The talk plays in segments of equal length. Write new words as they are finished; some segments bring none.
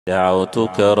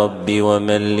دعوتك ربي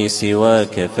ومن لي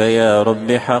سواك فيا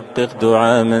رب حقق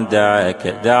دعاء من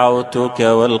دعاك. دعوتك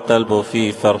والقلب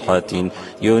في فرحة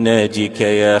يناجيك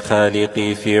يا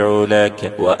خالقي في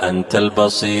علاك. وأنت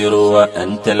البصير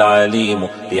وأنت العليم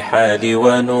بحالي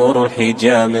ونور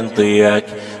الحجى من ضياك.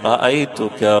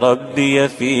 رأيتك ربي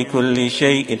في كل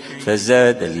شيء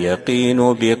فزاد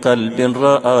اليقين بقلب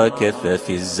رآك.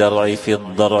 ففي الزرع في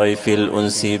الضرع في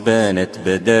الأنس بانت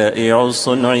بدائع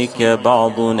صنعك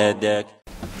بعض نداك.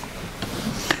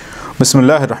 بسم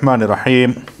الله الرحمن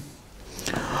الرحيم.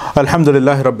 الحمد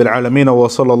لله رب العالمين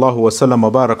وصلى الله وسلم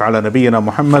وبارك على نبينا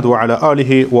محمد وعلى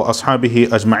آله وأصحابه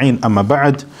أجمعين. أما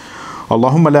بعد،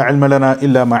 اللهم لا علم لنا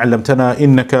إلا ما علمتنا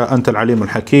إنك أنت العليم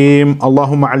الحكيم.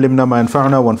 اللهم علمنا ما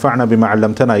ينفعنا وانفعنا بما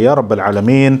علمتنا يا رب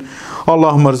العالمين.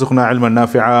 اللهم ارزقنا علما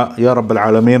نافعا يا رب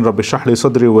العالمين. رب اشرح لي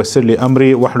صدري ويسر لي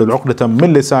أمري واحلل عقدة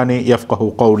من لساني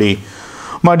يفقه قولي.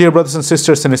 My dear brothers and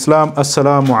sisters in Islam,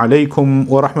 Assalamu alaikum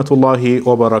wa rahmatullahi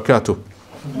wa barakatuh.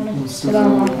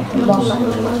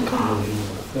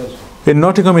 In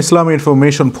Nottingham Islamic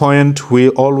Information Point, we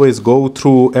always go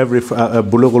through every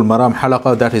Bulughul Maram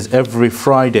halaqah, that is every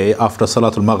Friday after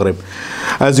Salatul Maghrib.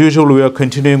 As usual, we are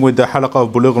continuing with the halaqah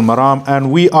of Bulughul Maram,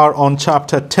 and we are on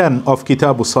chapter 10 of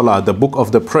Kitaabus, Salaah, the book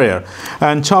of the prayer.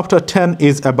 And chapter 10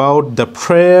 is about the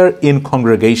prayer in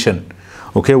congregation,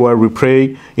 okay, where we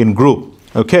pray in group.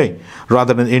 Okay,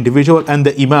 rather than individual. And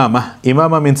the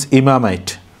imama means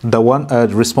imamate, the one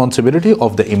responsibility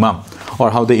of the imam,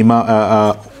 or how the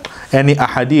imam, any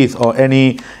ahadith or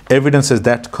any evidences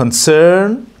that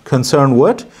concern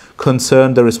what?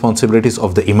 Concern the responsibilities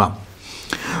of the imam.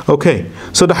 Okay,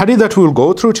 so the hadith that we will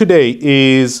go through today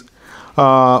is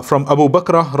from Abu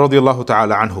Bakr radiyallahu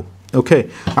ta'ala anhu. Okay,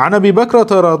 عن أبي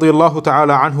بكرة رضي الله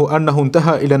تعالى عنه أنه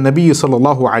انتهى إلى النبي صلى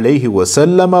الله عليه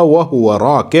وسلم وهو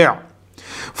راكع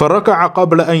فركع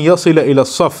قبل أن يصل إلى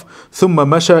الصف ثم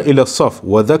مشى إلى الصف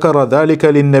وذكر ذلك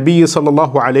للنبي صلى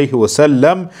الله عليه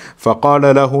وسلم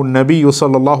فقال له النبي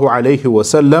صلى الله عليه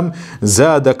وسلم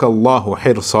زادك الله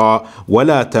حرصا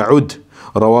ولا تعد.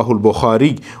 رواه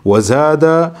البخاري.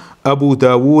 وزاد أبو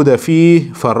داود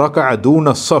فيه فركع دون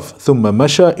الصف ثم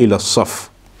مشى إلى الصف.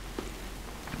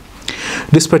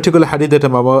 This particular hadith that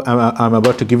I'm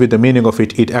about to give you the meaning of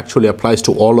it, it actually applies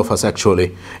to all of us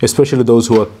actually, especially those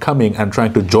who are coming and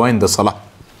trying to join the Salah.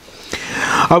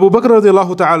 Abu Bakr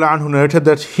radiallahu ta'ala anhu narrated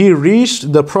that he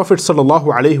reached the Prophet sallallahu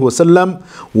alayhi wasallam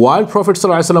while Prophet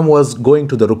sallallahu alayhi wasallam was going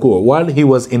to the ruku', while he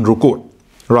was in ruku'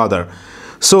 rather.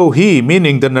 So he,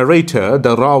 meaning the narrator,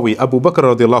 the Rawi, Abu Bakr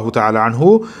radiallahu ta'ala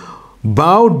anhu,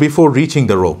 bowed before reaching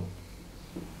the row.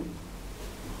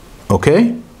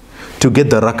 Okay? To get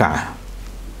the rak'ah.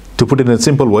 To put it in a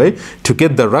simple way, to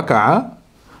get the rak'ah,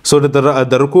 so that the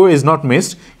ruku' is not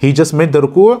missed, he just made the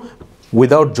ruku'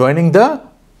 without joining the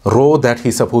row that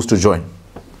he's supposed to join.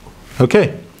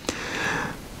 Okay.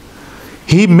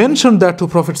 He mentioned that to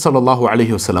Prophet sallallahu alaihi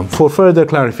wasallam for further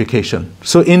clarification.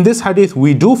 So in this hadith,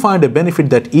 we do find a benefit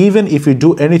that even if you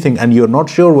do anything and you're not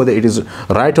sure whether it is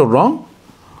right or wrong,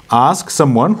 ask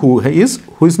someone who is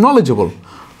knowledgeable.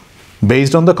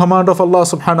 Based on the command of Allah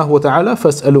subhanahu wa ta'ala,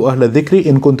 فَاسْأَلُوا أَهْلَ الذِّكْرِ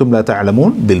إِن كُنْتُمْ لَا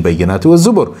تَعْلَمُونَ بِالْبَيِّنَاتِ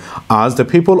وَالزُّبُرِ. Ask the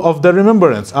people of the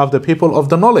remembrance, of the people of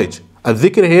the knowledge.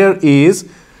 Al-dhikr here is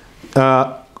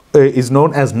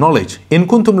known as knowledge. إِن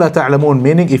كُنْتُمْ لَا تَعْلَمُونَ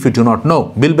meaning if you do not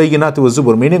know. بِالْبَيِّنَاتِ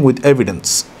وَالزُّبُرِ meaning with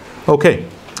evidence. Okay,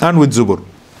 and with zubur.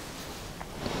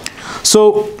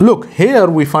 So look, here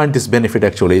we find this benefit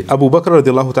actually. Abu Bakr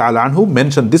radiallahu ta'ala anhu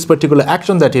mentioned this particular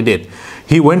action that he did.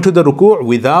 He went to the ruku'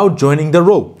 without joining the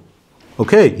row.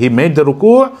 Okay, he made the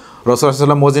ruku',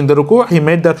 Rasulullah was in the ruku', he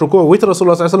made that ruku' with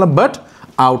Rasulullah but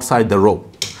outside the row.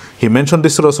 He mentioned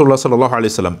this to Rasulullah sallallahu alayhi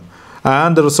wasallam.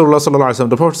 And the Rasulullah sallallahu alayhi wasallam,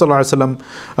 the Prophet sallallahu alayhi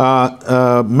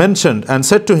wasallam mentioned and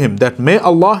said to him that may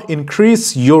Allah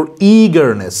increase your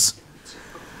eagerness.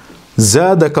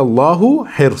 Zadakallahu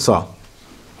hirsa.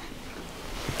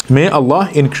 May Allah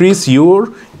increase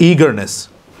your eagerness.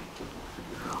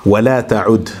 Wala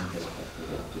ta'ud.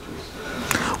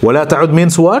 Wala ta'ud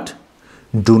means what?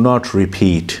 Do not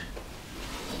repeat.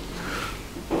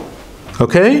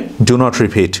 Okay? Do not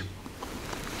repeat.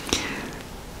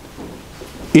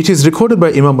 It is recorded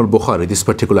by Imam al-Bukhari, this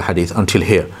particular hadith, until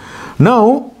here.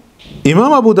 Now,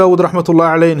 Imam Abu Dawud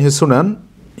rahmatullah alayhi in his Sunan,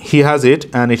 he has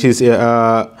it, and it is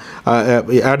added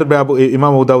by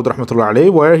Imam Abu Dawud rahmatullah alayhi,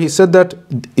 where he said that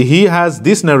he has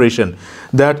this narration,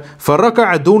 that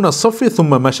فَرَكَعَ دُونَ الصَّفِّ ثُمَّ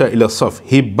مَشَى إِلَى الصَّفِّ.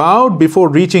 He bowed before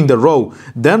reaching the row,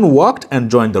 then walked and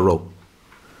joined the row.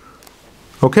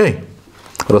 Okay,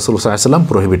 Rasulullah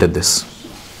prohibited this.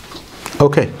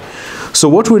 Okay, so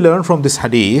what we learn from this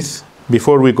hadith,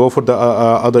 before we go for the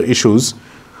other issues,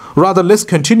 Rather, let's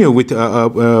continue with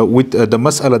the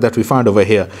mas'ala that we find over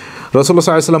here.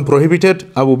 Rasulullah ﷺ prohibited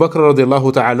Abu Bakr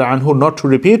radiallahu ta'ala anhu not to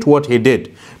repeat what he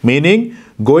did, meaning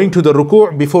going to the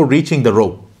ruku' before reaching the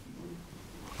row.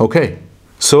 Okay,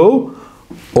 so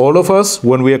all of us,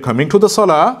 when we are coming to the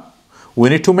salah, we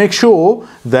need to make sure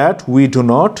that we do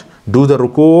not do the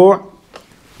ruku'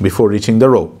 before reaching the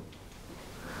row.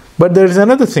 But there is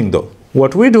another thing though.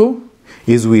 What we do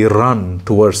is we run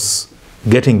towards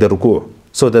getting the ruku'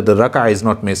 so that the rak'ah is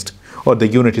not missed or the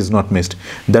unit is not missed.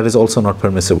 That is also not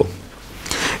permissible.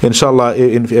 Inshallah,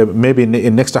 maybe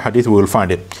in next hadith we will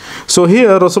find it. So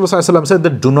here Rasulullah ﷺ said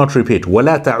that do not repeat.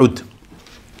 وَلَا تَعُدْ.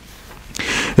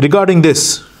 Regarding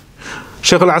this,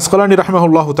 Shaykh Al-Asqalani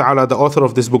rahimahullah ta'ala, the author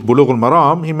of this book Bulughul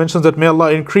Maram, he mentions that may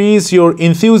Allah increase your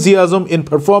enthusiasm in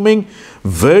performing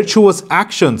virtuous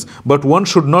actions, but one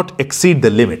should not exceed the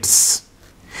limits.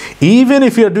 Even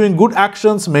if you are doing good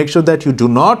actions, make sure that you do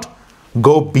not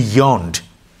go beyond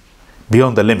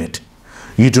the limit.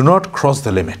 You do not cross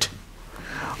the limit.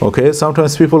 Okay,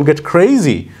 sometimes people get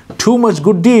crazy, too much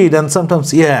good deed, and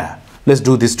sometimes, yeah, let's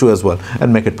do this too as well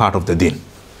and make it part of the deen.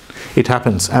 It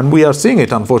happens, and we are seeing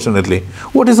it, unfortunately.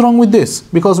 What is wrong with this?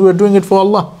 Because we are doing it for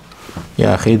Allah.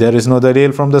 Yeah, there is no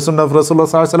dalil from the sunnah of Rasulullah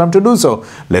ﷺ to do so.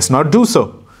 Let's not do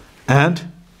so.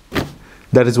 And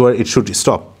that is where it should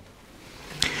stop.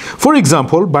 For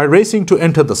example, by racing to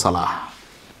enter the salah.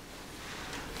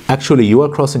 Actually, you are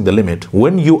crossing the limit.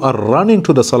 When you are running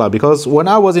to the salah, because when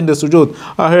I was in the sujood,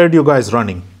 I heard you guys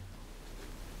running.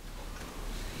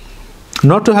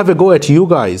 Not to have a go at you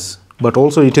guys, but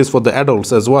also it is for the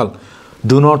adults as well.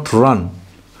 Do not run.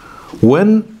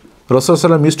 When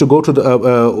Rasulullah used to go to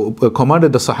the,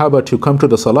 commanded the Sahaba to come to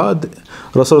the Salah,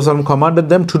 Rasulullah commanded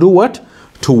them to do what?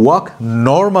 To walk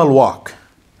normal walk.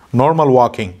 Normal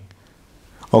walking.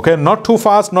 Okay, not too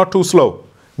fast, not too slow.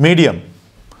 Medium.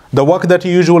 The walk that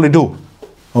you usually do.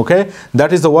 Okay,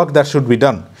 that is the work that should be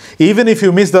done. Even if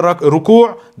you miss the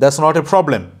ruku', that's not a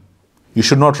problem. You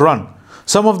should not run.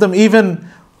 Some of them even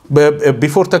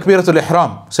before takbiratul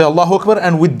ihram say Allahu Akbar,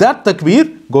 and with that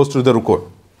takbir goes to the ruku'.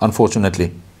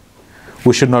 Unfortunately,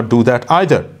 we should not do that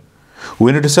either.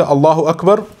 We need to say Allahu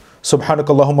Akbar,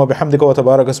 subhanakallahumma bihamdika wa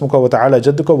tabarak ismuka wa ta'ala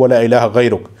jadduka wa la ilaha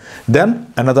ghayruk.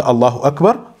 Then another Allahu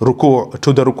Akbar, ruku'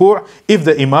 to the ruku', if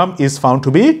the imam is found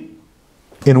to be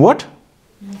in what?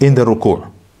 In the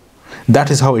ruku'. That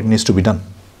is how it needs to be done.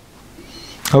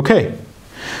 Okay,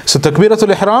 so takbiratul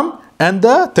ihram and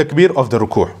the takbir of the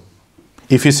ruku'.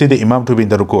 If you see the imam to be in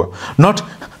the ruku', not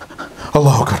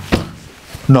Allahu Akbar.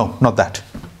 No, not that.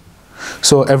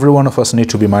 So every one of us need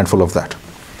to be mindful of that.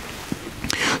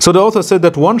 So the author said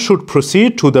that one should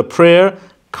proceed to the prayer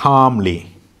calmly.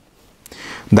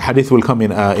 The hadith will come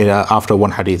in after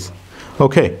one hadith.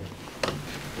 Okay.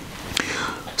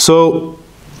 So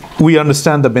we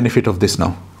understand the benefit of this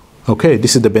now. Okay,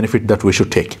 this is the benefit that we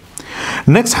should take.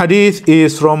 Next hadith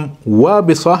is from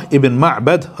Wabisah ibn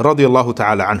Ma'bad radiyallahu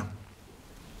ta'ala anhu.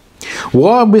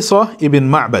 Wabisah ibn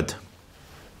Ma'bad.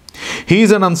 He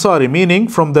is an Ansari, meaning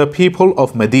from the people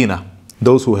of Medina.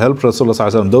 Those who helped Rasulullah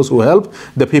sallallahu alaihi wasallam, those who helped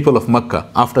the people of Mecca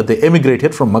after they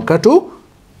emigrated from Mecca to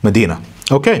Medina.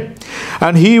 Okay.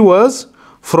 And he was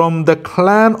from the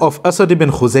clan of Asad ibn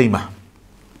Khuzaymah.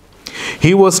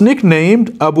 He was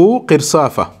nicknamed Abu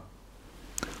Qirsafa.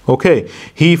 Okay.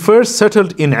 He first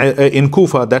settled in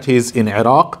Kufa, that is in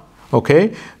Iraq.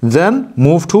 Okay. Then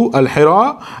moved to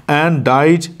Al-Hira and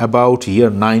died about year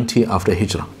 90 after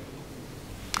Hijrah.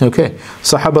 Okay,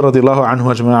 Sahaba radiallahu anhu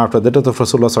ajma'in, after the death of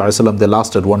Rasulullah sallallahu alaihi wasallam, they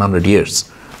lasted 100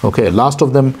 years. Okay, last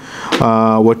of them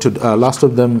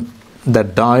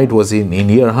that died was in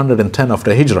year 110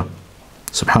 after Hijrah.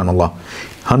 Subhanallah,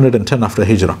 110 after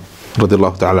Hijrah.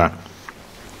 Radiallahu ta'ala.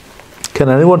 Can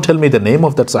anyone tell me the name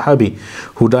of that Sahabi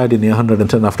who died in year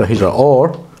 110 after Hijrah?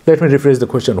 Or let me rephrase the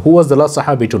question: who was the last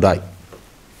Sahabi to die?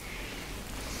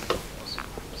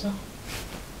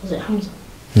 Was it Hamza?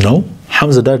 No,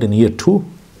 Hamza died in year 2.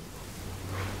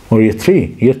 Or year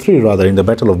 3 rather, in the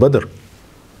Battle of Badr.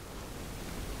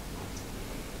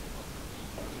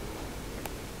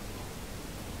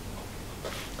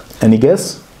 Any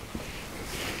guess?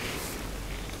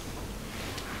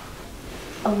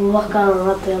 Abu Bakr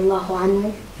radiallahu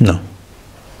anhu. No.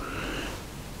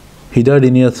 He died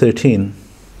in year 13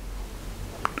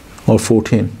 or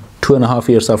 14, 2.5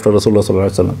 years after Rasulullah sallallahu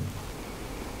alaihi wasallam.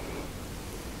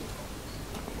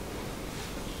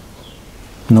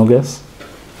 No guess?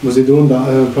 Was it the one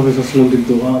that Prophet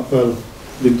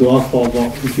did dua for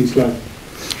about his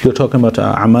life? You're talking about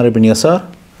Ammar ibn Yasar?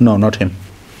 No, not him.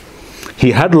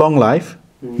 He had long life.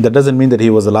 That doesn't mean that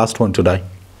he was the last one to die.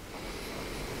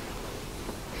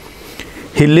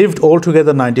 He lived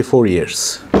altogether 94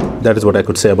 years. That is what I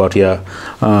could say about Ammar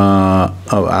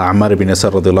ibn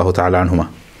Yasar radiallahu ta'ala anhuma.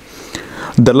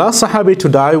 The last Sahabi to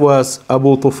die was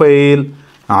Abu Tufail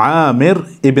Amir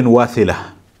ibn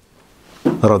Wathilah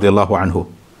radiallahu anhu.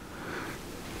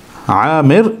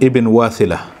 Amir ibn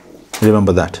Wathilah.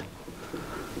 Remember that.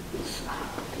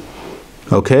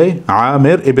 Okay.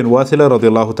 Amir ibn Wathilah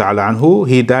radiallahu ta'ala anhu.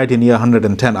 He died in year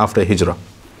 110 after Hijrah.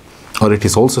 Or it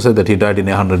is also said that he died in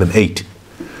year 108.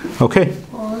 Okay.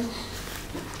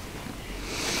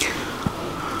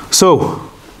 So,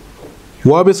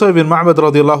 Wabisa ibn Ma'bad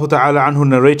radiallahu ta'ala anhu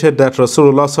narrated that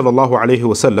Rasulullah sallallahu alayhi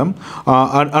wa sallam,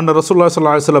 anna Rasulullah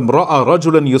sallallahu alayhi wa sallam ra'a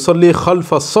rajulan yusalli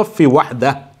khalfa as-saffi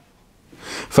wahdah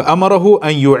فأمره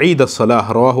أن يعيد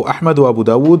الصلاة. رواه أحمد وأبو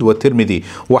داود والترمذي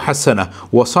وحسنه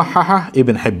وصححه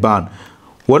ابن حبان.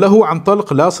 وله عن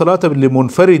طلق لا صلاة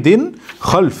لمنفرد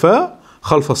خلف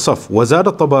الصف. وزاد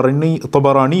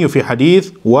الطبراني في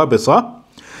حديث وابصة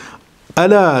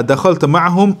ألا دخلت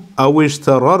معهم أو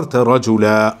اشتررت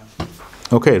رجلا.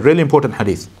 Okay, really important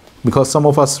hadith, because some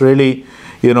of us really,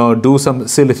 do some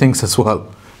silly things as well,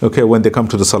 okay, when they come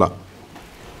to the salah.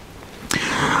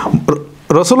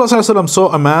 Rasulullah sallallahu alaihi wasallam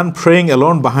saw a man praying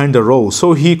alone behind a row,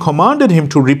 so he commanded him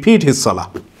to repeat his salah.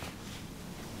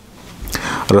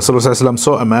 Rasulullah sallallahu alaihi wasallam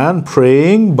saw a man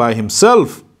praying by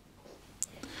himself,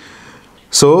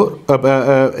 so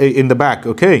in the back,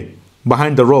 okay,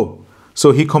 behind the row.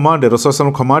 So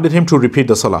Rasulullah commanded him to repeat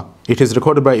the salah. It is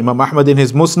recorded by Imam Ahmad in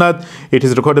his Musnad. It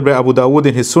is recorded by Abu Dawood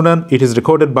in his Sunan. It is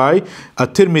recorded by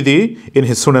At-Tirmidhi in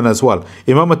his Sunan as well.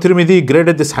 Imam At-Tirmidhi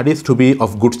graded this hadith to be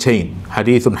of good chain,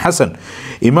 hadithun hasan.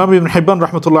 Imam Ibn Hibban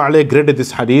rahmatullah alayh graded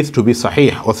this hadith to be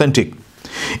sahih, authentic.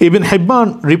 Ibn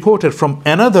Hibban reported from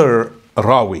another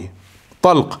rawi,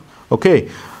 Talq, okay,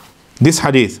 this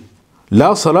hadith,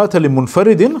 La salata li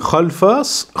munfaridin khalfa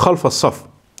as-saf.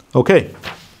 Okay.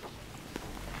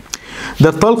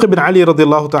 That Talq ibn Ali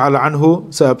radiallahu ta'ala anhu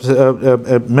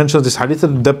mentions this hadith,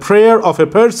 the prayer of a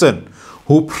person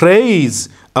who prays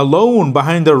alone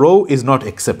behind the row is not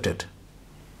accepted.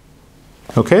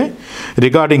 Okay?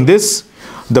 Regarding this,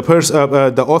 the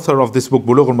author of this book,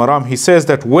 Bulughul Maram, he says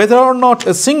that whether or not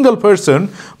a single person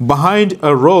behind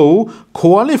a row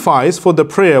qualifies for the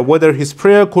prayer, whether his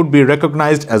prayer could be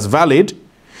recognized as valid,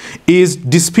 is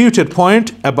disputed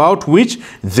point about which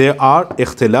there are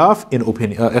ikhtilaf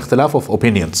of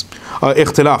opinions,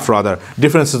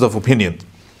 differences of opinion.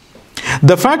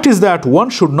 The fact is that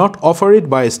one should not offer it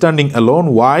by standing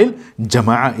alone while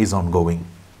jama'ah is ongoing.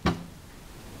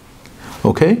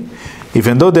 Okay,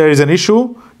 even though there is an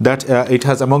issue that it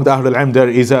has among the Ahlul Ilm, there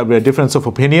is a difference of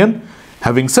opinion.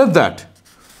 Having said that,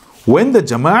 when the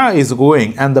jama'ah is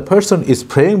going and the person is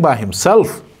praying by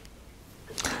himself,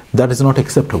 that is not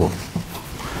acceptable.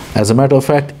 As a matter of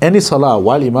fact, any salah,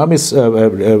 while Imam is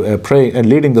praying and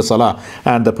leading the salah,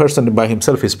 and the person by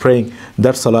himself is praying,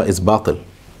 that salah is batil.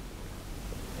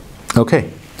 Okay.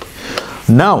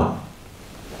 Now,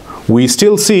 we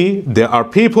still see there are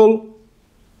people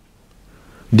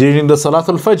during the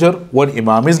Salatul Fajr, when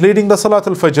Imam is leading the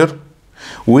Salatul Fajr,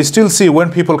 we still see when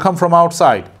people come from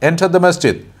outside, enter the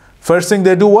masjid, first thing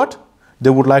they do what? They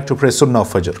would like to pray Sunnah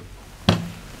of Fajr.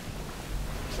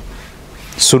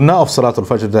 Sunnah of Salatul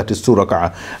Fajr, that is 2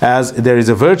 rak'ah. As there is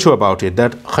a virtue about it,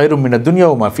 that khayrun min ad-dunya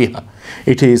wa ma fiha.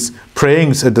 It is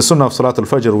praying the Sunnah of Salatul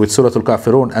Fajr with Suratul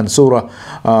Kafirun and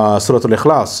Suratul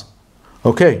Ikhlas.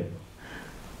 Okay.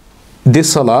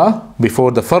 This salah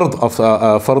before the fard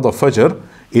of Fajr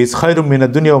is khayrun min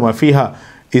ad-dunya wa ma fiha,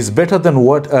 is better than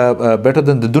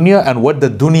the dunya and what the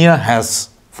dunya has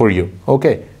for you.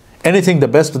 Okay. Anything the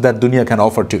best that dunya can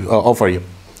offer you.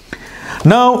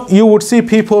 Now you would see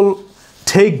people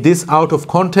take this out of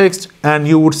context, and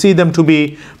you would see them to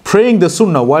be praying the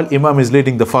sunnah while Imam is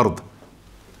leading the fard.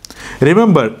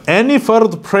 Remember, any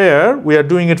fard prayer, we are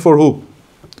doing it for who?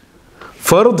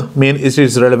 Fard means it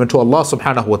is relevant to Allah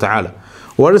subhanahu wa ta'ala.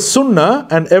 Whereas sunnah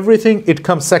and everything, it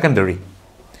comes secondary.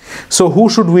 So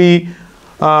whose rule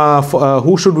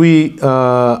should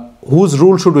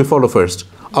we follow first?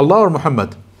 Allah or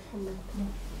Muhammad?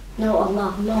 No,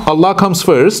 Allah. Allah comes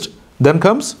first, then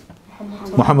comes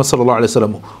Muhammad sallallahu alayhi wa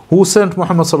sallam. Who sent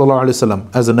Muhammad sallallahu alayhi wa sallam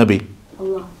as a Nabi?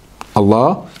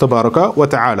 Allah tabaraka wa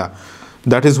ta'ala.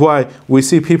 That is why we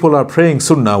see people are praying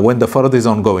sunnah when the fard is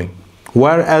ongoing.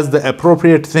 Whereas the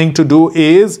appropriate thing to do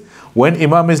is, when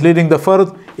Imam is leading the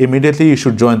fard, immediately you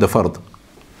should join the fard.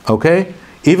 Okay?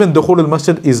 Even dukhul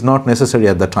al-masjid is not necessary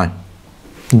at that time.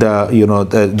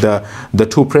 The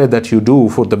two prayer that you do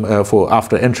for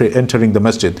after entering the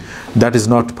masjid, that is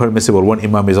not permissible when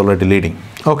Imam is already leading.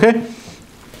 Okay?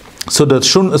 So the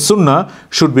sunnah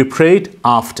should be prayed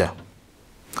after.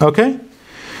 Okay?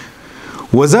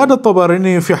 وزاد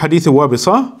الطبراني في حديث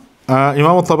وابصة.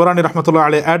 Imam al-Tabarani rahmatullah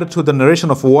alayhi added to the narration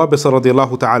of Wabisa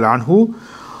radiallahu ta'ala anhu,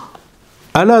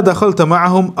 ألا دخلت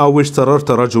معهم أو اشتررت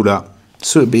رجلا.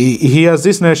 So he has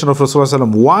this narration of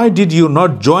Rasulullah, why did you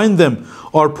not join them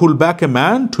or pull back a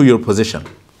man to your position?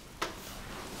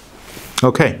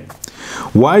 Okay.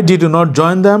 Why did you not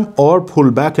join them or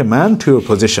pull back a man to your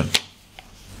position?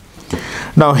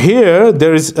 Now here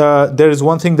there is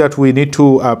one thing that we need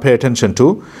to pay attention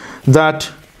to,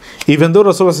 that even though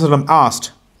Rasulullah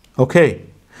asked, okay,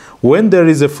 when there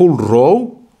is a full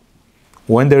row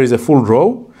and there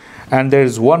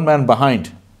is one man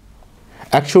behind,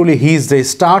 actually he is the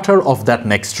starter of that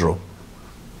next row.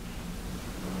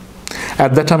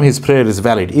 At that time his prayer is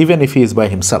valid, even if he is by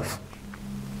himself.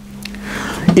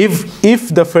 If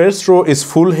the first row is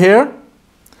full here,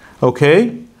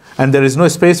 okay, and there is no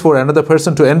space for another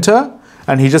person to enter,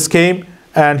 and he just came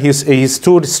and he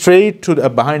stood straight to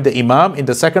behind the imam in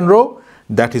the second row,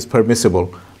 that is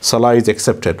permissible. Salah is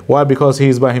accepted. Why? Because he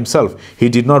is by himself. He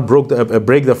did not break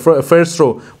the first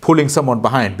row pulling someone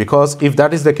behind, because if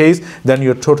that is the case, then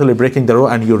you're totally breaking the row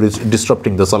and you're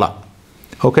disrupting the salah.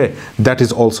 Okay, that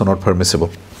is also not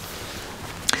permissible.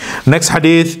 Next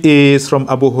hadith is from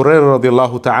Abu Hurairah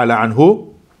radiallahu ta'ala anhu.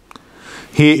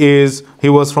 He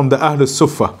was from the Ahlul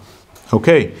Suffah.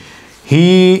 Okay,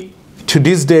 he to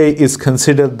this day is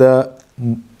considered the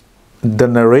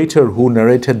narrator who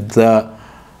narrated the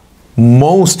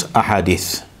most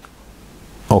ahadith.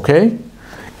 Okay,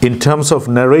 in terms of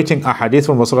narrating ahadith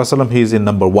from Rasulullah, he is in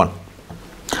number 1.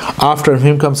 After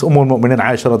him comes al-Mu'minin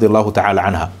Aisha radiallahu ta'ala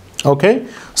anha. Okay,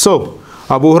 so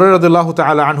Abu Hurairah radiallahu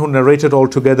ta'ala anhu narrated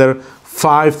altogether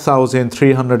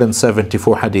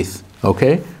 5,374 hadith.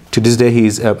 Okay, to this day he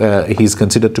is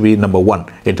considered to be number 1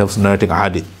 in terms of narrating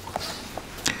hadith.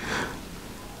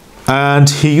 And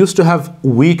he used to have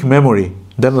weak memory.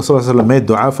 Then Rasulullah made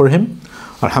dua for him.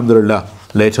 Alhamdulillah,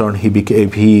 later on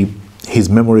his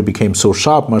memory became so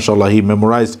sharp, mashallah, he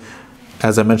memorized,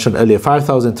 as I mentioned earlier,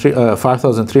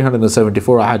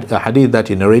 5,374 hadith that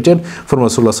he narrated from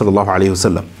Rasulullah sallallahu alayhi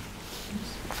wasallam.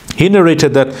 He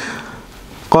narrated that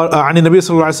عن النبي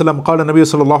صلى الله عليه وسلم قال النبي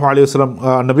صلى الله عليه وسلم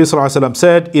النبي صلى الله عليه وسلم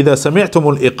said إذا سمعتم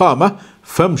الإقامة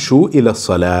فامشوا إلى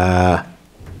الصلاة.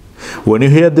 When you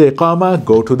hear the iqamah,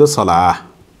 go to the salah.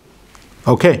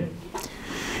 Okay.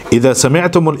 إذا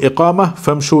سمعتم الإقامة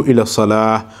فامشوا إلى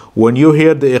الصلاة. When you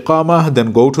hear the iqamah,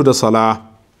 then go to the salah.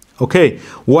 Okay.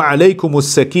 وعليكم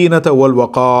السكينة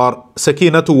والوقار.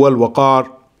 سكينة والوقار.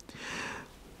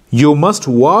 You must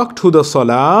walk to the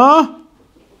salah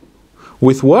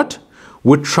with what?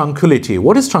 With tranquility.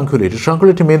 What is tranquility?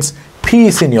 Tranquility means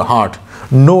peace in your heart.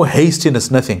 No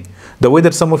hastiness, nothing. The way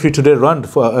that some of you today run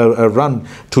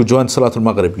to join Salaatul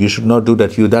Maghrib, you should not do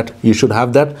that. You should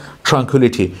have that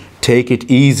tranquility. Take it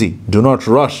easy. Do not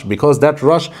rush, because that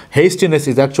rush, hastiness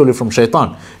is actually from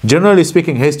shaitan. Generally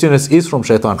speaking, hastiness is from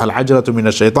shaitan. Al-ajratu min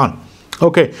ash-shaitan.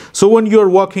 Okay, so when you are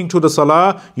walking to the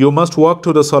salah, you must walk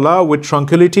to the salah with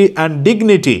tranquility and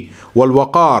dignity.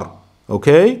 Wal-waqar.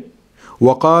 Okay?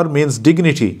 Waqar means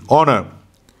dignity, honor.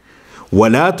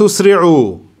 وَلَا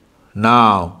تُسْرِعُوا.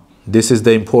 Now, this is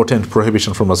the important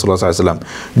prohibition from Rasulullah sallallahu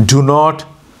alaihi wasallam. Do not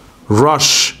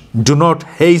rush. Do not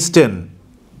hasten.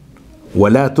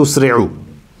 وَلَا تُسْرِعُوا.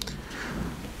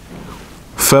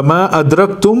 فَمَا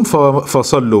أَدْرَكْتُمْ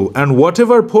فَصَلُّوا. And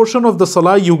whatever portion of the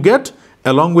salah you get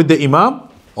along with the imam,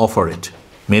 offer it.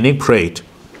 Meaning pray it.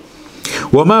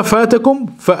 وَمَا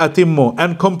فَاتَكُمْ فَأَتِمُّوا.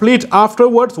 And complete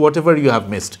afterwards whatever you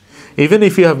have missed. Even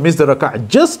if you have missed the rak'ah,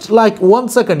 just like 1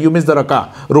 second you missed the rak'ah,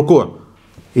 ruku',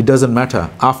 it doesn't matter.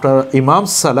 After imam,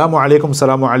 salamu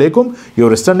alaikum,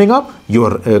 you're standing up,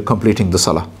 you're completing the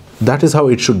salah. That is how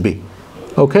it should be.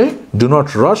 Okay? Do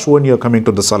not rush when you're coming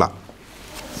to the salah.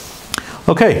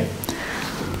 Okay.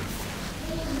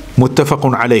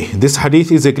 Muttafaqun alayh. This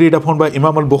hadith is agreed upon by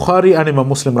Imam al-Bukhari and Imam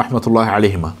Muslim rahmatullahi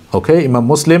alayhima. Okay? Imam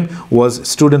Muslim was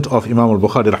student of Imam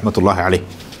al-Bukhari rahmatullahi alayh.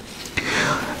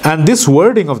 And this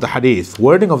wording of the hadith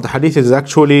is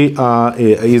actually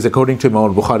is according to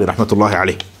Imam al-Bukhari rahmatullahi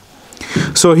alayh.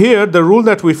 So here the rule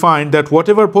that we find, that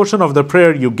whatever portion of the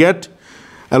prayer you get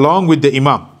along with the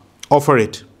imam, offer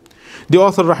it. The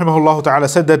author rahimahullah ta'ala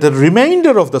said that the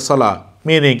remainder of the salah,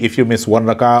 meaning if you miss 1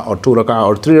 rak'ah or 2 rak'ah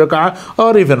or 3 rak'ah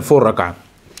or even 4 rak'ah,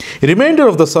 remainder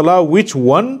of the salah which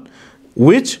one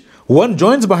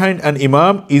joins behind an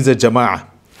imam is a jama'ah,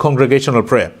 congregational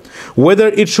prayer. Whether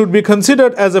it should be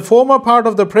considered as a former part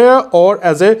of the prayer or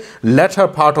as a latter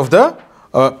part of the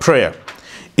prayer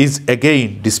is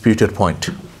again disputed point.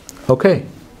 Okay,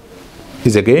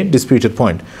 is again disputed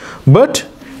point. But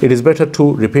it is better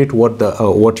to repeat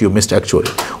what you missed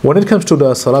actually. When it comes to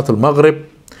the Salatul Maghrib,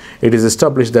 it is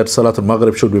established that Salatul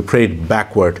Maghrib should be prayed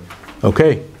backward.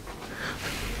 Okay?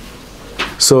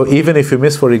 So even if you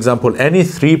miss, for example, any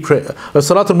three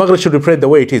Salatul Maghrib should be prayed the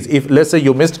way it is. If, let's say,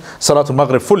 you missed Salatul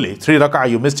Maghrib fully, 3 rak'ah,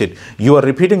 you missed it, you are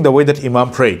repeating the way that Imam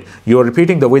prayed. You are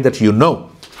repeating the way that you know.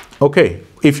 Okay,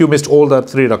 if you missed all the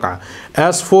 3 rak'ah.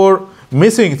 As for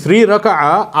missing 3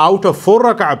 rak'ah out of 4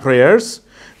 rak'ah prayers,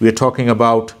 we are talking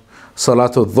about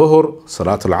Salatul Dhuhr,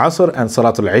 Salatul Asr, and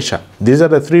Salatul Isha. These are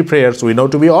the 3 prayers we know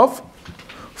to be of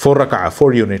 4 rak'ah,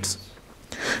 4 units.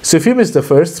 So if you miss the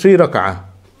first 3 rak'ah,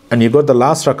 and you got the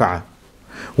last rak'ah,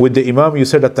 with the Imam you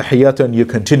said at-tahiyyat and you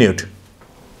continued.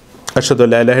 Ashhadu an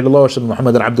la ilaha illallah wa ashhadu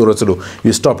Muhammadan abduhu wa rasuluh.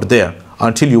 You stopped there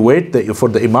until you wait for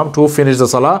the Imam to finish the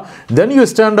salah. Then you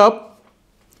stand up.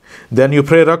 Then you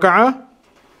pray rak'ah,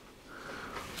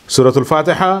 Surah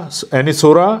Al-Fatiha, any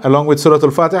surah along with Surah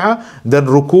Al-Fatiha. Then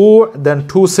ruku', then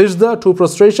 2 sajda, 2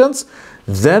 prostrations.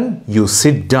 Then you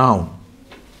sit down.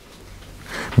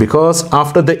 Because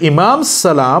after the Imam's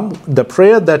salam, the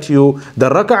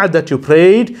rak'ah that you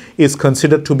prayed is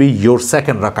considered to be your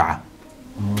second rak'ah.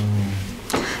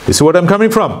 You see what I'm coming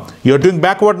from? You're doing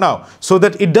backward now, so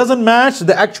that it doesn't match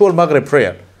the actual Maghrib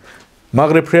prayer.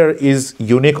 Maghrib prayer is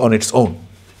unique on its own,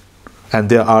 and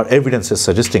there are evidences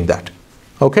suggesting that.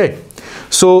 Okay,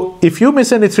 so if you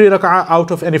miss any 3 rak'ah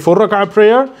out of any 4 rak'ah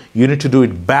prayer, you need to do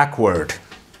it backward.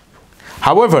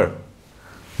 However,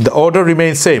 the order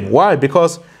remains same. Why?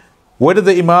 Because whether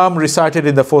the Imam recited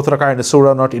in the 4th rak'ah in the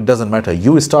surah or not, it doesn't matter.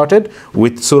 You started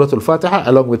with Surah Al-Fatiha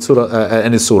along with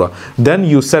any surah. Then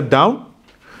you sat down.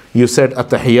 You said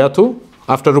at-tahiyyatu.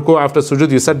 After ruku', after sujood,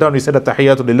 you sat down. You said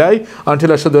at-tahiyyatu lillahi until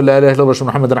ashhadu an la ilaha illallah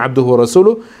wa Muhammadan abduhu wa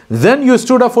rasuluh. Then you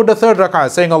stood up for the 3rd rak'ah,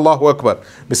 saying Allahu Akbar,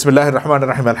 Bismillahir Rahmanir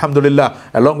Rahim, Alhamdulillah.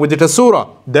 Along with it a surah.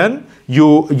 Then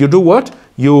you do what?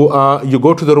 You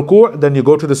go to the ruku'. Then you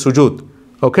go to the sujood.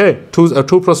 Okay,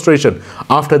 2 prostration.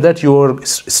 After that, you are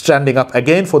standing up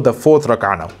again for the 4th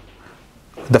rak'ah now,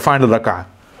 the final rak'ah.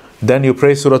 Then you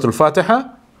pray Surah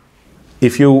Al-Fatiha.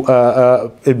 If you,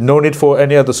 no need for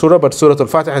any other surah, but Surah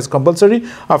Al-Fatiha is compulsory.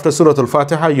 After Surah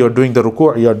Al-Fatiha, you are doing the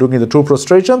ruku', you are doing the 2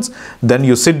 prostrations. Then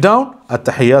you sit down,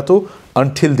 at-tahiyyatu,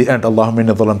 until the end. Allahumma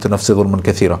inna zalamtu nafsi zulman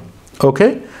kathira.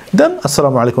 Okay, then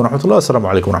Assalamu alaikum wa rahmatullah, Assalamu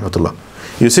alaikum wa rahmatullah.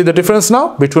 You see the difference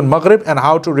now between Maghrib and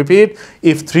how to repeat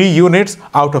if 3 units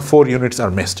out of 4 units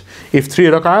are missed. If 3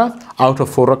 rak'ahs out of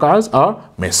 4 rak'ahs are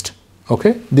missed.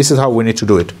 Okay, this is how we need to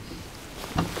do it.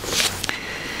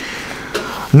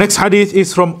 Next hadith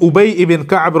is from Ubay ibn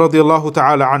Ka'b radiyallahu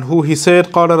ta'ala anhu. He said,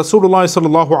 قال رسول الله صلى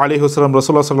الله عليه وسلم,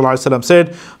 Rasulullah صلى الله عليه وسلم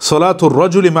said, صلاة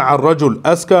الرجل مع الرجل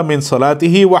أزكى من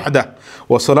صلاته وحده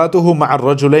وصلاته مع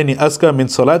الرجلين أزكى من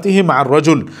صلاته مع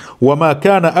الرجل وما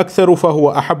كان أكثر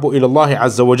فهو أحب إلى الله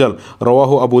عز وجل.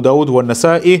 رواه أبو داود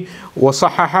والنسائي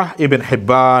وصححه ابن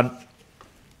حبان.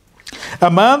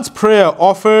 A man's prayer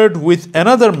offered with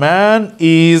another man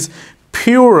is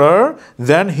purer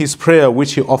than his prayer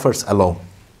which he offers alone.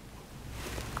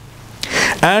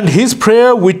 And his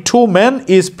prayer with 2 men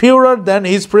is purer than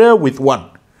his prayer with 1.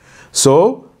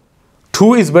 So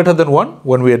 2 is better than 1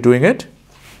 when we are doing it.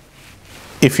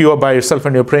 If you are by yourself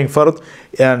and you're praying fard,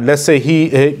 and let's say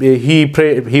he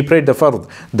prayed the fard.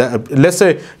 Let's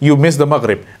say you missed the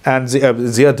Maghrib and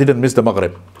Ziyad didn't miss the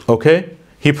Maghrib. Okay?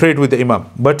 He prayed with the Imam,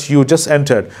 but you just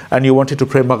entered and you wanted to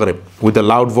pray Maghrib with a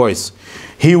loud voice.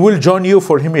 He will join you.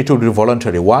 For him it will be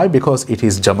voluntary. Why? Because it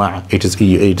is jama'ah.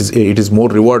 It is more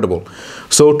rewardable.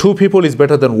 So 2 people is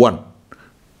better than 1.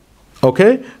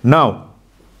 Okay? Now,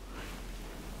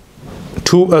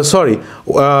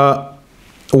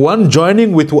 1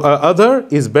 joining with other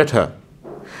is better.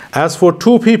 As for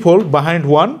 2 people behind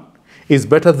 1 is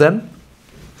better than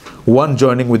 1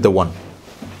 joining with the 1.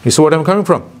 You see what I'm coming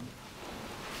from?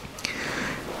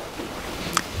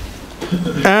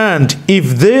 And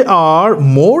if they are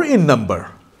more in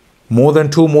number, more than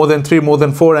 2, more than 3, more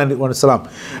than 4, and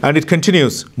it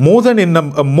continues, more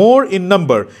in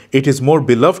number, it is more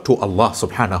beloved to Allah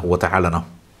subhanahu wa ta'ala now.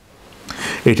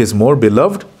 It is more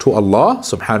beloved to Allah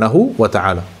subhanahu wa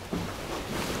ta'ala.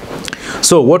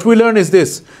 So what we learn is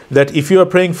this, that if you are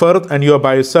praying fard and you are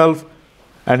by yourself,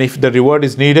 and if the reward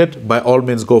is needed, by all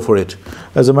means go for it.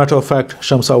 As a matter of fact,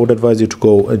 Shamsa would advise you to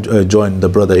go join the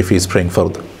brother if he is praying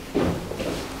fard.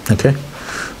 Okay,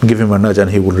 give him a nudge and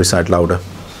he will recite louder.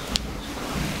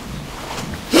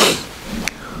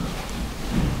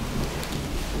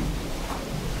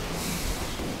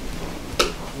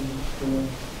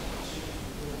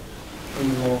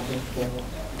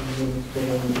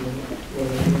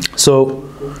 So,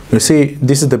 you see,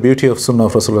 this is the beauty of Sunnah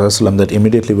of Rasulullah, that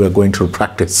immediately we are going to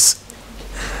practice.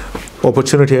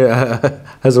 Opportunity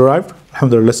has arrived.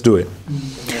 Alhamdulillah, let's do it.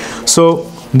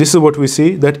 So, This is what we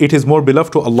see, that it is more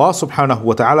beloved to Allah subhanahu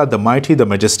wa ta'ala, the mighty, the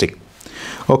majestic.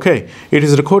 Okay, it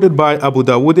is recorded by Abu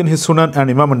Dawood in his Sunan and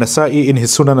Imam al-Nasa'i in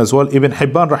his Sunan as well. Ibn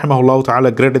Hibban rahimahullah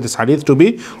ta'ala graded this hadith to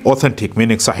be authentic,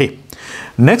 meaning sahih.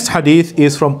 Next hadith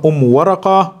is from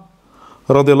Waraqa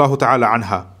radiyallahu ta'ala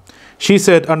anha. She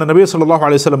said, Anna Nabi sallallahu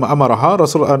alayhi wa sallam amaraha,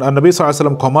 Nabi sallallahu alayhi wa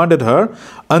sallam commanded her,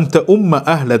 Anta umma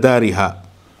ahla dariha.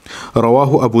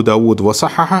 Rawahu Abu Dawood wa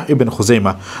sahaha Ibn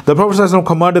Khuzaymah. The Prophet sallallahu alayhi wa sallam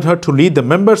commanded her to lead the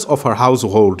members of her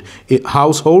household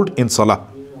in salah.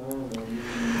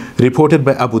 Reported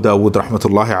by Abu Dawood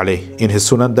rahmatullahi alayhi in his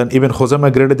Sunan. Then Ibn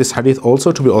Khuzaymah graded this hadith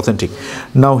also to be authentic.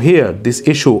 Now here, this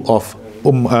issue of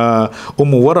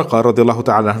Waraqa radiallahu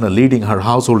ta'ala anha leading her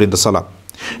household in the salah.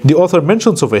 The author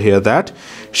mentions over here that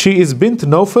she is bint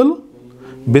Nawfal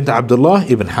bint Abdullah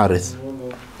ibn Harith.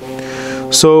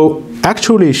 So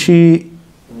actually she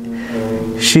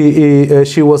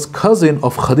was cousin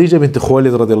of Khadija bint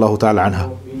Khuwaylid radiallahu ta'ala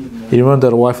anha. You remember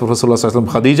the wife of Rasulullah sallallahu alaihi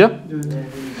wasallam, Khadija?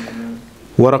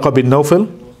 Waraqa bin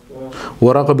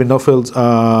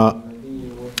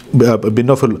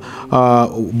Nawfal,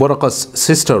 Waraqa's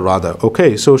sister rather.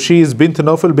 Okay, so she is bint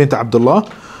Nawfal bint Abdullah,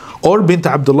 or bint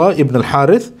Abdullah ibn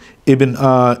al-Harith ibn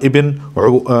Uwaymir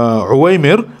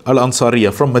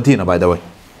al-Ansariya from Medina, by the way.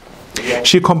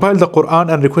 She compiled the Quran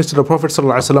and requested the Prophet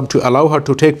ﷺ to allow her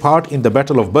to take part in the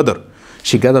battle of Badr.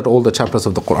 She gathered all the chapters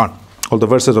of the Quran, all the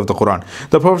verses of the Quran.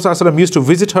 The Prophet ﷺ used to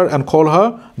visit her and call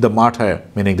her the martyr,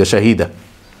 meaning the Shahida.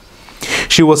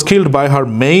 She was killed by her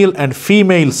male and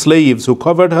female slaves who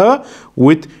covered her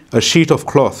with a sheet of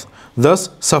cloth, thus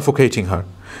suffocating her.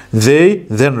 They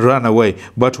then ran away,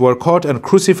 but were caught and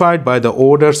crucified by the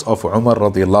orders of Umar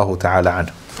radiallahu ta'ala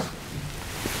anhu.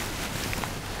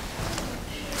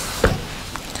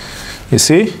 You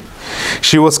see,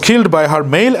 she was killed by her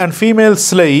male and female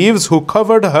slaves who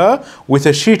covered her with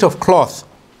a sheet of cloth,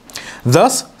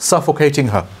 thus suffocating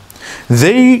her.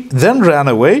 They then ran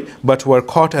away, but were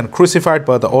caught and crucified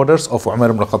by the orders of Umar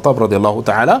ibn Khattab radiallahu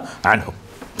ta'ala anhu.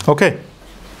 Okay.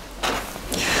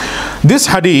 This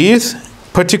hadith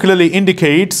particularly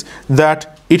indicates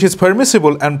that it is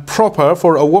permissible and proper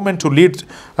for a woman to lead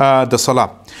the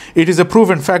salah. It is a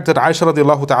proven fact that Aisha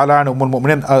radiallahu ta'ala and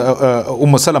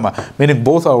Umm Salama, meaning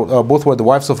both were the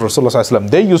wives of Rasulullah sallallahu alaihi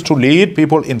wasallam, they used to lead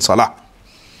people in salah,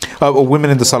 women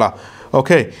in the salah.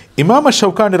 Okay, Imam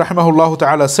al-Shawkani rahimahullah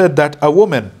ta'ala said that a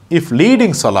woman, if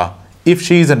leading salah, if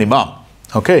she is an imam,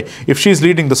 okay, if she is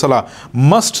leading the salah,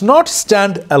 must not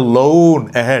stand alone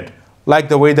ahead, like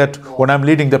the way that when I'm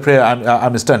leading the prayer,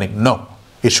 I'm standing. No,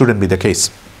 it shouldn't be the case.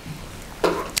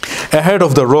 Ahead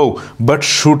of the row, but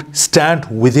should stand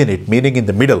within it, meaning in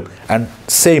the middle. And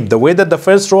same, the way that the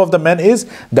first row of the men is,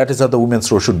 that is how the women's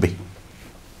row should be.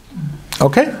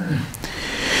 Okay?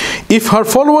 If her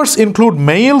followers include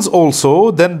males also,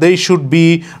 then they should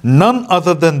be none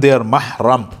other than their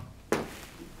mahram,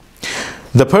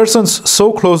 the persons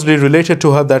so closely related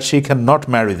to her that she cannot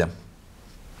marry them,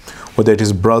 whether it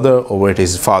is brother or whether it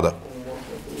is father.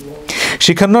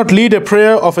 She cannot lead a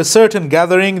prayer of a certain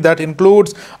gathering that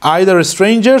includes either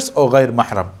strangers or ghair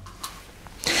mahram.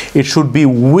 It should be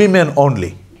women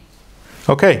only.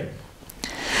 Okay.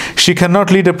 She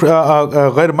cannot lead a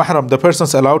ghair mahram, the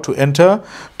persons allowed to enter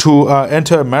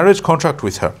a marriage contract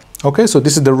with her. Okay, so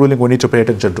this is the ruling we need to pay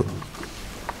attention to.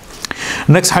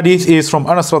 Next hadith is from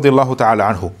Anas radiallahu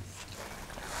ta'ala anhu.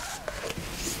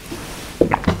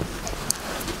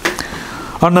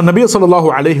 أن النبي صلى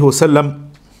الله عليه وسلم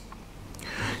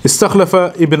استخلف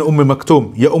ابن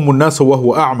مكتوم يؤم الناس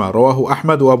وهو أعمى. رواه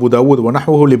أحمد وأبو داود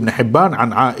ونحوه لابن حبان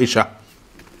عن عائشة.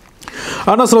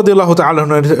 Anas radiallahu ta'ala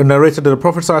narrated that the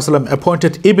Prophet ﷺ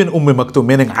appointed Ibn Maktum,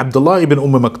 meaning Abdullah ibn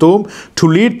Maktum, to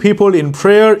lead people in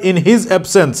prayer in his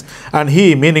absence. And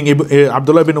he, meaning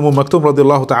Abdullah ibn Maktum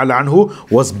radiallahu ta'ala anhu,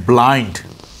 was blind.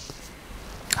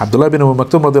 Abdullah ibn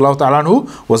Maktum radiallahu ta'ala anhu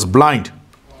was blind.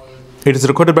 It is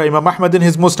recorded by Imam Ahmad in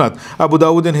his Musnad, Abu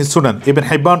Dawood in his Sunan. Ibn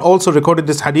Hibban also recorded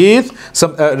this hadith,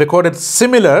 recorded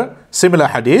similar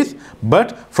hadith,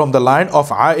 but from the line of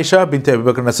Aisha bint Abi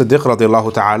Bakr as-Siddiq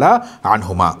radiallahu ta'ala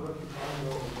anhuma.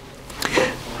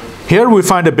 Here we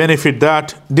find a benefit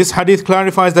that this hadith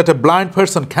clarifies that a blind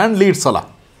person can lead salah.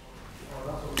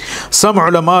 Some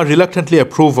ulama reluctantly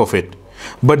approve of it,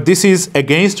 but this is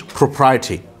against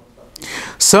propriety.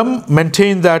 Some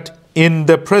maintain that in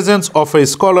the presence of a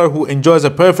scholar who enjoys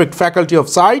a perfect faculty of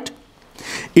sight,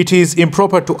 it is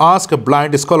improper to ask a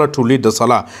blind scholar to lead the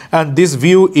salah, and this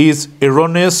view is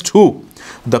erroneous too.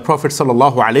 The Prophet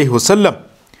ﷺ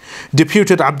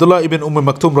deputed Abdullah ibn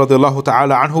Maktum radiallahu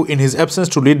ta'ala anhu in his absence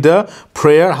to lead the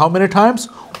prayer. How many times?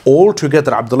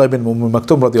 Altogether, Abdullah ibn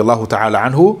Maktum radiallahu ta'ala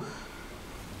anhu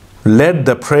led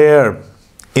the prayer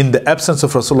in the absence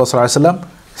of Rasulullah sallallahu alaihi wasallam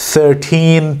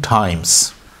 13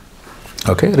 times.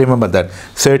 Okay, remember that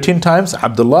 13 times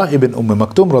Abdullah ibn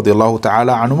Maktum radiallahu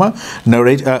ta'ala anhuma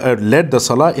led the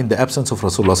salah in the absence of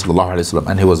Rasulullah sallallahu alaihi wasallam,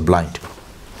 and he was blind.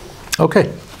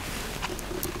 Okay.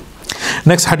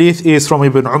 Next hadith is from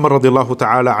Ibn Umar radiallahu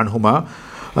ta'ala anhuma,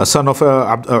 son of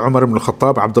Umar ibn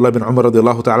al-Khattab, Abdullah ibn Umar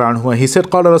radiallahu ta'ala anhuma. He said,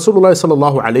 قال رسول الله صلى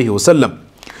الله عليه وسلم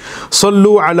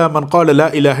صلوا على من قال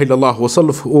لا إله إلا الله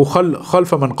وصلوا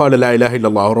خلف من قال لا إله إلا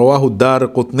الله رواه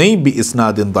الدارقطني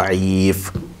بإسناد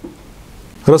ضعيف.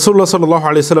 Rasulullah sallallahu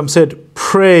alayhi wasallam said,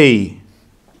 pray.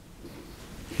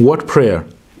 What prayer?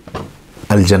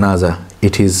 Al-Janaza.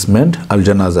 It is meant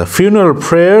Al-Janaza. Funeral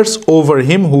prayers over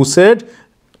him who said,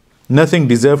 nothing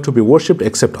deserves to be worshipped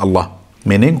except Allah.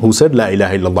 Meaning, who said La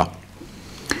ilaha illallah.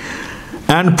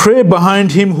 And pray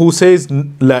behind him who says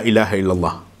La ilaha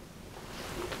illallah.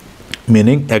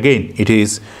 Meaning, again, it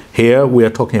is, here we are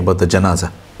talking about the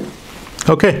Janaza.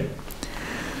 Okay.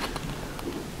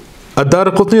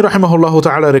 Ad-Darqutni rahimahullah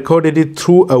ta'ala recorded it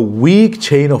through a weak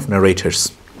chain of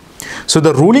narrators. So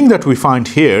the ruling that we find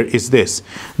here is this,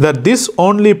 that this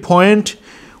only point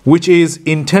which is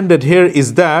intended here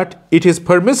is that it is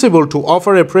permissible to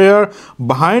offer a prayer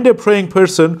behind a praying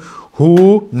person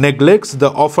who neglects the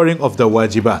offering of the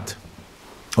wajibat.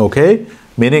 Okay?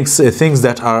 Meaning things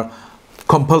that are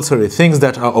compulsory, things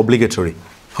that are obligatory.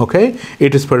 Okay?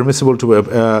 It is permissible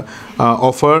to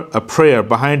offer a prayer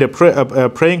behind a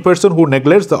praying person who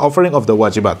neglects the offering of the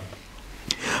wajibat.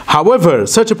 However,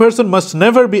 such a person must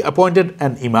never be appointed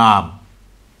an imam.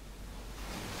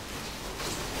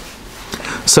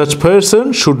 Such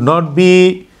person should not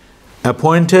be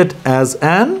appointed as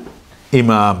an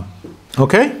imam.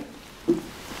 Okay?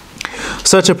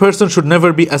 Such a person should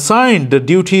never be assigned the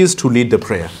duties to lead the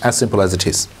prayer. As simple as it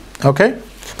is. Okay?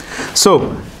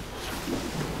 So,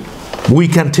 we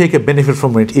can take a benefit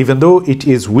from it, even though it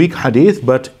is weak hadith,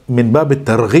 but min bab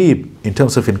al-targhib in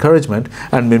terms of encouragement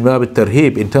and min bab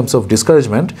al-tarhib in terms of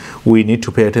discouragement, we need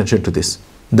to pay attention to this.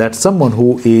 That someone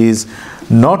who is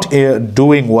not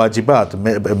doing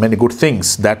wajibat, many good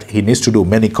things that he needs to do,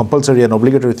 many compulsory and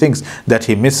obligatory things that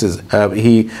he misses,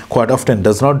 he quite often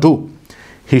does not do,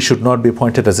 he should not be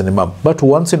appointed as an imam. But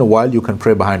once in a while you can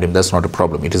pray behind him, that's not a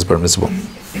problem, it is permissible.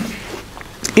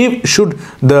 If should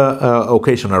the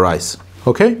occasion arise.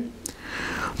 Okay?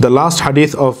 The last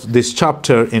hadith of this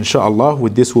chapter, inshallah,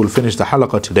 with this we'll finish the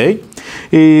halaqah today,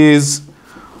 is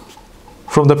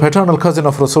from the paternal cousin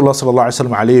of Rasulullah sallallahu alaihi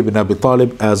wasallam, Ali ibn Abi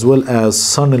Talib, as well as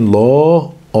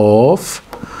son-in-law of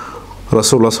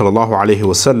Rasulullah sallallahu alaihi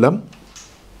wasallam.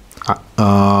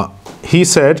 He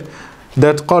said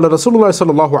that قال رسول الله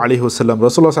صلى الله عليه وسلم,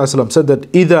 Rasulullah صلى الله عليه وسلم said that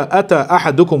إذا أتى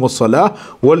أحدكم الصلاة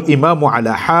والإمام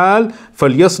على حال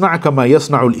فليصنع كما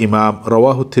يصنع الإمام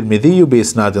رواه الترمذي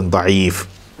بإسناد ضعيف.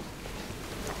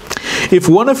 If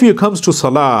one of you comes to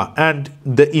Salah and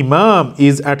the Imam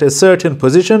is at a certain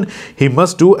position, he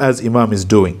must do as Imam is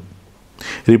doing.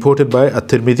 Reported by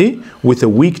At-Tirmidhi with a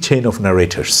weak chain of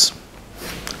narrators.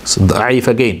 So da'if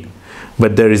again,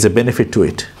 but there is a benefit to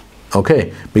it.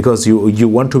 Okay, because you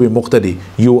want to be muqtadi,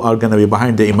 you are going to be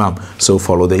behind the Imam, so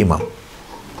follow the Imam.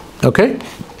 Okay?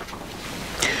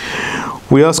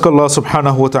 We ask Allah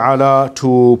subhanahu wa ta'ala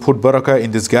to put barakah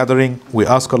in this gathering. We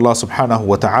ask Allah subhanahu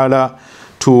wa ta'ala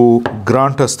to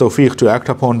grant us tawfiq to act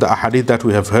upon the ahadith that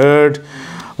we have heard.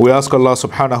 We ask Allah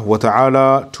subhanahu wa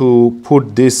ta'ala to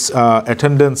put this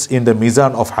attendance in the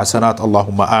mizan of hasanat.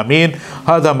 Allahumma ameen.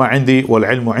 هذا ما عندي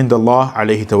والعلم عند الله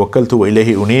عليه توكلت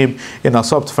وإليه أنيب إن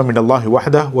أصبت فمن الله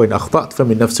وحده وإن أخطأت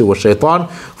فمن نفسي والشيطان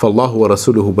فالله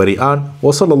ورسوله بريئان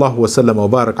وصلى الله وسلم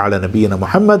وبارك على نبينا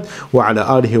محمد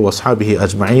وعلى آله وأصحابه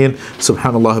أجمعين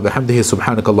سبحان الله بحمده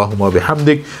سبحانك اللهم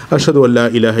وبحمدك أشهد أن لا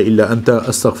إله إلا أنت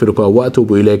أستغفرك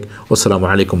وأتوب إليك والسلام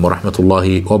عليكم ورحمة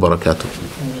الله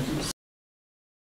وبركاته.